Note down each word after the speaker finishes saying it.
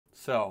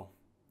So,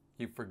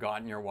 you've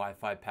forgotten your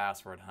Wi-Fi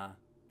password, huh?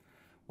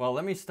 Well,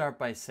 let me start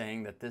by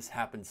saying that this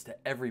happens to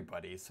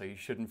everybody, so you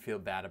shouldn't feel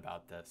bad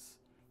about this.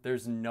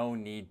 There's no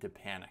need to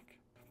panic.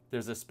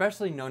 There's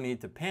especially no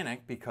need to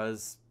panic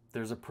because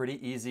there's a pretty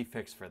easy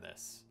fix for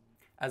this.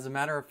 As a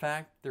matter of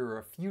fact, there are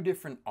a few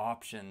different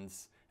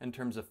options in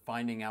terms of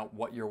finding out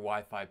what your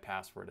Wi-Fi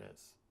password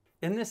is.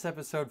 In this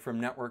episode from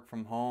Network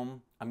from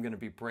Home, I'm going to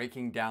be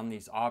breaking down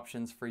these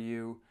options for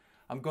you.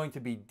 I'm going to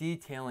be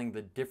detailing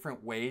the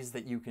different ways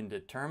that you can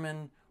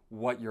determine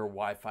what your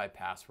Wi-Fi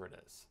password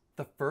is.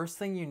 The first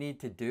thing you need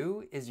to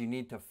do is you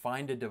need to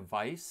find a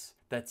device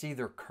that's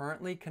either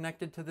currently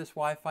connected to this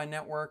Wi-Fi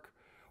network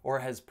or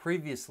has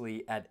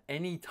previously at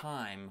any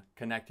time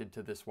connected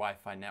to this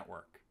Wi-Fi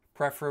network.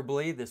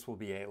 Preferably, this will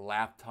be a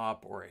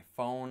laptop or a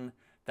phone.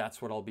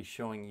 That's what I'll be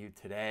showing you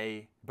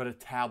today, but a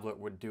tablet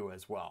would do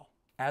as well.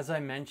 As I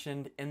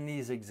mentioned, in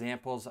these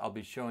examples, I'll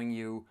be showing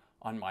you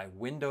on my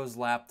Windows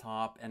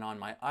laptop and on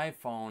my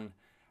iPhone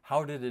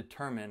how to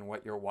determine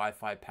what your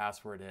Wi-Fi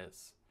password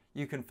is.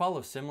 You can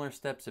follow similar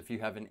steps if you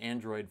have an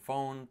Android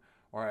phone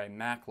or a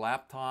Mac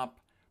laptop,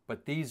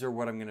 but these are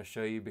what I'm going to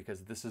show you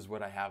because this is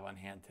what I have on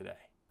hand today.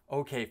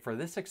 Okay, for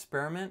this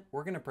experiment,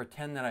 we're going to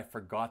pretend that I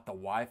forgot the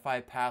Wi-Fi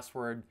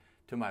password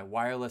to my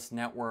wireless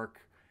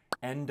network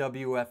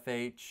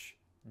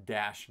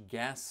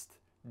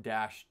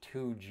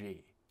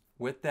NWFH-guest-2G.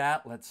 With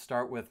that, let's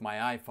start with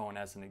my iPhone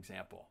as an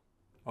example.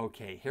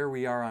 Okay, here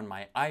we are on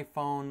my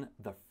iPhone.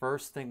 The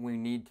first thing we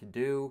need to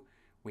do,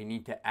 we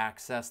need to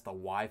access the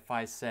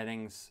Wi-Fi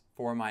settings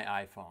for my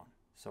iPhone.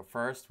 So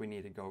first we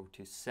need to go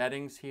to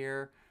settings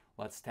here.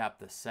 Let's tap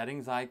the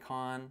settings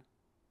icon.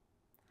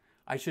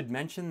 I should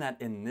mention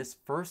that in this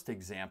first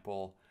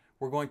example,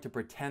 we're going to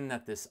pretend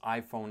that this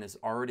iPhone is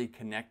already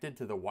connected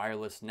to the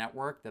wireless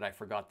network that I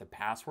forgot the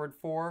password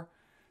for.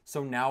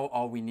 So now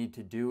all we need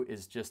to do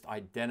is just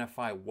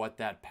identify what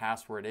that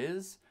password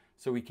is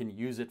so we can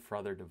use it for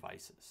other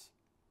devices.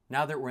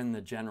 Now that we're in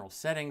the general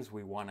settings,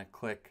 we want to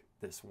click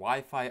this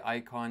Wi-Fi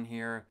icon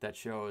here that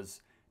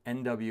shows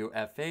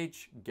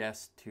NWFH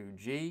guest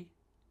 2G.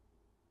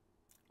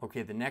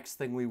 Okay, the next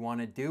thing we want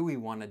to do, we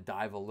want to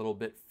dive a little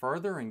bit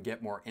further and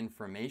get more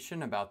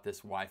information about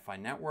this Wi-Fi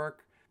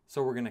network.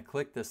 So we're going to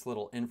click this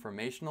little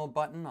informational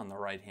button on the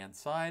right-hand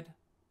side.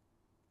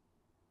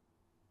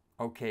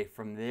 Okay,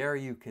 from there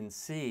you can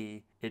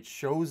see it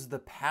shows the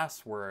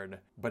password,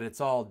 but it's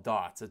all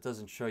dots. It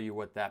doesn't show you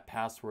what that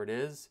password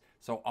is.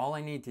 So all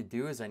I need to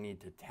do is I need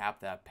to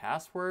tap that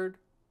password.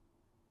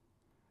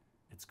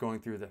 It's going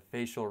through the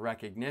facial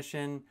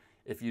recognition.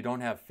 If you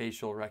don't have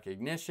facial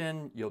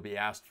recognition, you'll be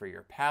asked for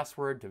your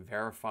password to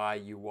verify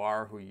you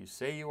are who you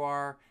say you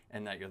are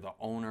and that you're the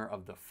owner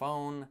of the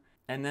phone.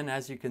 And then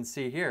as you can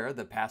see here,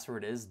 the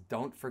password is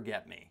 "Don't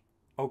forget me."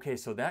 Okay,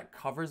 so that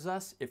covers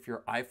us if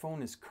your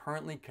iPhone is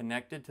currently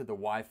connected to the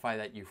Wi-Fi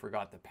that you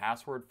forgot the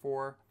password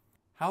for.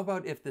 How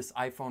about if this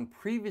iPhone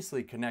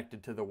previously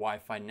connected to the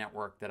Wi-Fi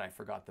network that I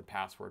forgot the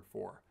password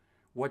for?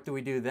 What do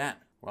we do then?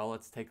 Well,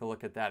 let's take a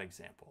look at that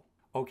example.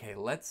 Okay,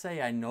 let's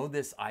say I know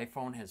this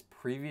iPhone has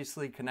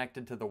previously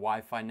connected to the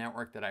Wi-Fi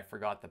network that I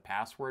forgot the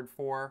password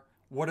for.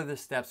 What are the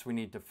steps we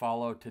need to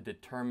follow to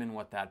determine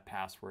what that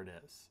password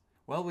is?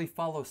 Well, we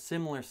follow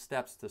similar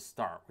steps to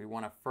start. We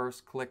want to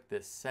first click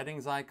this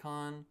settings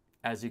icon.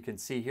 As you can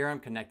see here, I'm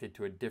connected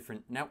to a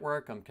different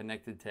network. I'm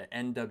connected to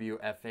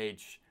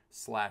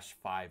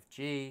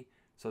NWFH/5G.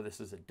 So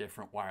this is a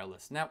different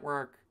wireless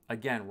network.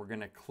 Again, we're going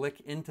to click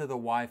into the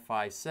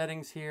Wi-Fi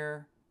settings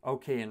here.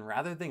 Okay, and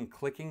rather than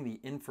clicking the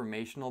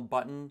informational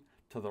button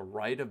to the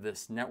right of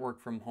this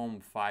Network from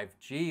Home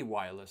 5G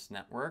wireless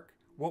network,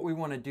 what we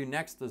want to do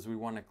next is we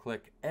want to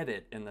click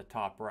Edit in the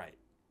top right.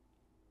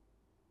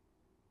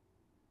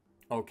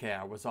 Okay,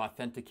 I was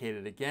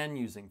authenticated again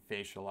using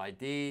Facial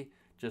ID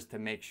just to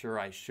make sure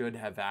I should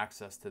have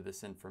access to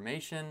this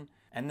information.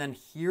 And then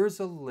here's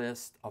a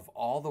list of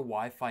all the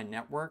Wi-Fi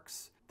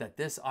networks that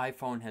this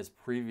iPhone has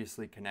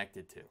previously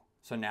connected to.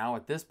 So now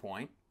at this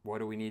point, what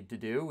do we need to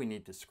do? We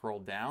need to scroll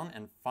down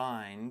and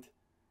find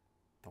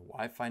the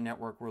Wi-Fi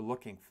network we're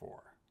looking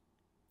for,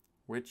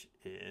 which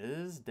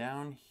is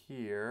down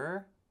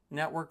here,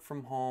 Network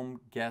from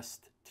Home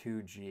Guest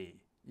 2G.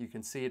 You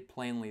can see it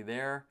plainly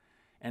there.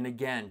 And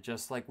again,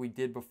 just like we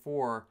did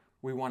before,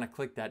 we want to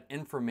click that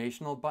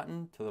informational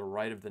button to the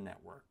right of the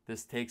network.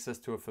 This takes us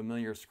to a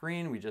familiar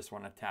screen. We just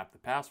want to tap the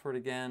password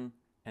again,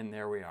 and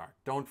there we are.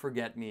 Don't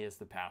forget me is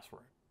the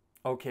password.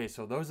 Okay,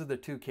 so those are the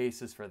two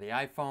cases for the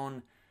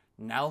iPhone.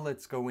 Now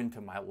let's go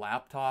into my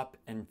laptop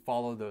and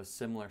follow those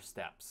similar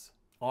steps.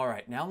 All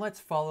right, now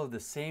let's follow the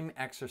same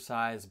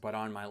exercise, but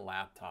on my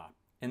laptop.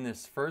 In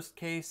this first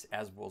case,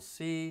 as we'll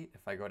see,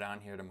 if I go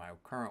down here to my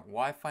current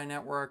Wi-Fi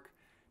network,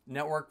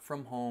 Network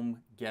from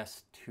Home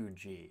Guest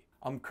 2G.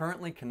 I'm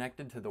currently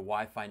connected to the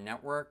Wi-Fi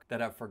network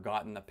that I've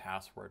forgotten the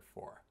password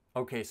for.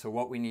 Okay, so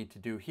what we need to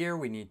do here,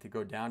 we need to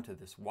go down to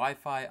this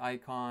Wi-Fi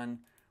icon.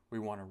 we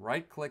want to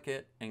right click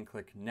it and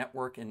click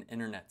Network and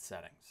Internet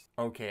Settings.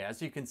 Okay,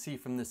 as you can see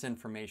from this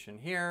information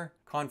here,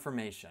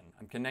 confirmation.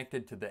 I'm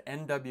connected to the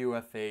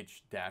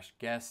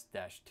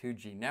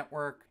NWFH-guest-2G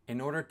network.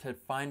 In order to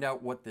find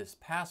out what this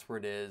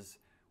password is,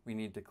 we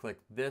need to click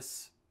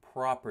this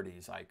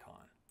Properties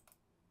icon.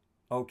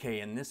 Okay,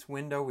 in this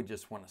window, we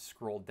just want to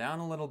scroll down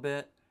a little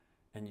bit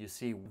and you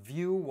see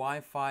View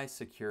Wi-Fi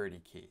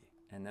Security Key.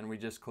 And then we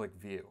just click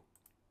View.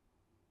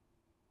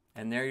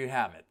 And there you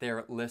have it. There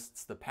it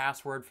lists the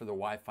password for the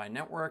Wi-Fi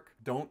network.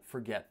 Don't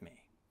forget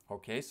me.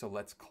 Okay, so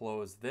let's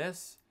close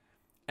this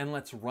and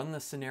let's run the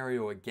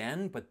scenario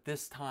again, but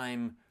this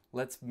time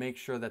let's make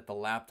sure that the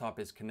laptop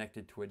is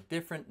connected to a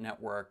different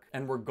network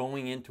and we're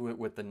going into it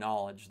with the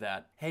knowledge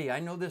that, hey, I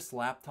know this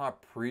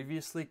laptop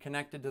previously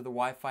connected to the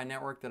Wi-Fi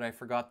network that I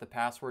forgot the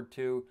password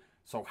to,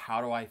 so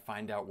how do I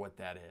find out what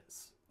that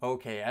is?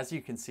 Okay, as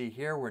you can see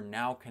here, we're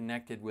now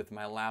connected with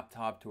my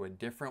laptop to a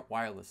different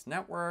wireless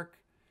network.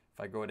 If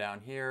I go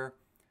down here,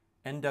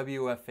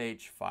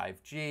 NWFH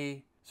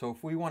 5G. So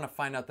if we want to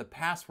find out the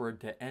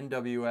password to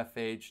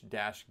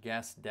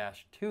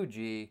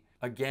NWFH-guest-2G,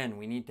 again,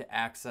 we need to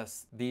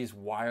access these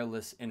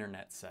wireless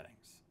internet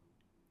settings.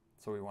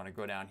 So we want to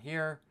go down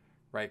here,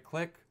 right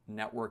click,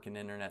 Network and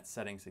Internet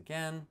Settings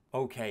again.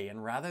 Okay,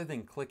 and rather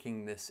than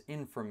clicking this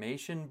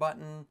information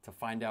button to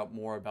find out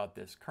more about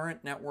this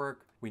current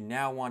network, we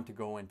now want to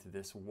go into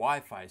this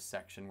Wi-Fi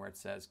section where it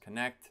says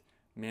Connect,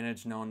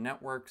 Manage Known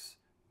Networks,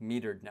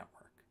 Metered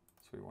Network.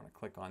 So we want to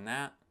click on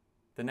that.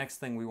 The next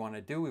thing we want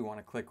to do, we want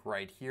to click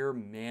right here,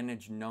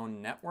 Manage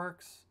Known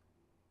Networks.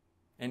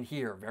 And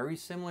here, very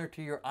similar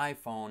to your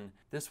iPhone,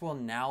 this will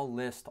now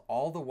list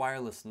all the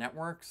wireless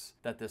networks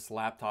that this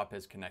laptop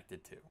is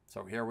connected to.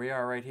 So here we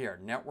are right here,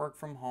 Network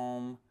from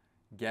Home,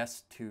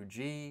 Guest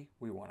 2G.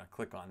 We want to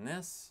click on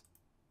this.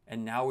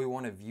 And now we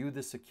want to view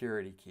the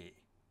security key.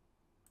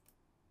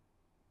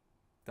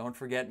 Don't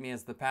forget me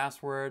as the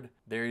password.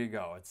 There you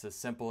go. It's as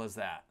simple as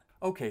that.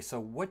 Okay, so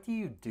what do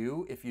you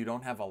do if you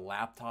don't have a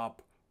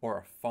laptop or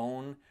a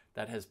phone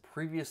that has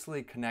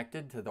previously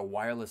connected to the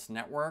wireless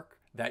network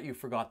that you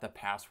forgot the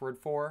password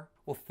for?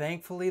 Well,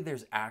 thankfully,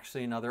 there's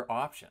actually another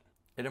option.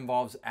 It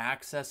involves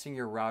accessing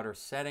your router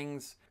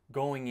settings,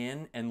 going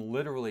in and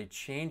literally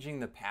changing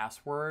the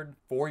password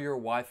for your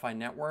Wi-Fi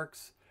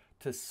networks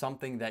to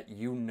something that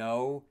you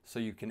know so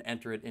you can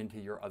enter it into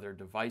your other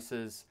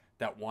devices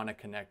that want to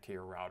connect to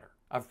your router.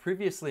 I've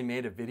previously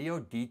made a video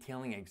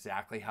detailing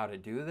exactly how to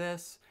do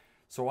this,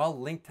 so I'll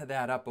link to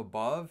that up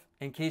above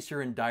in case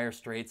you're in dire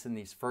straits and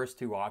these first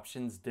two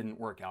options didn't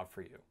work out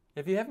for you.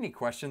 If you have any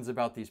questions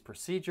about these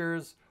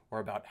procedures or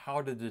about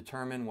how to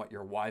determine what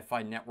your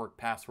Wi-Fi network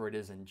password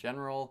is in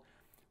general,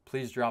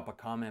 please drop a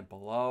comment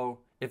below.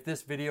 If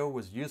this video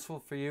was useful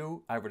for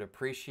you, I would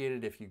appreciate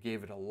it if you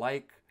gave it a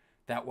like.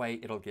 That way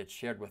it'll get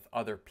shared with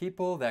other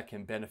people that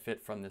can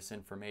benefit from this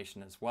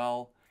information as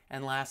well.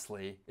 And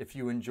lastly, if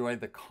you enjoy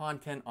the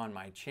content on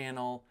my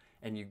channel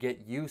and you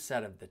get use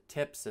out of the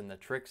tips and the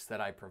tricks that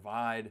I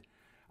provide,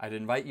 I'd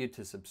invite you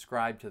to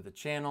subscribe to the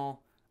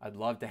channel. I'd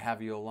love to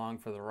have you along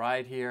for the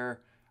ride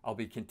here. I'll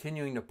be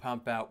continuing to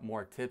pump out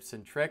more tips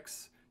and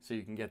tricks so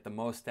you can get the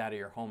most out of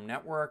your home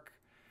network.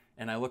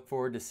 And I look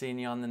forward to seeing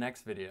you on the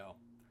next video.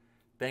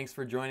 Thanks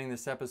for joining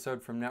this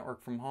episode from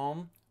Network from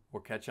Home.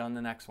 We'll catch you on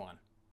the next one.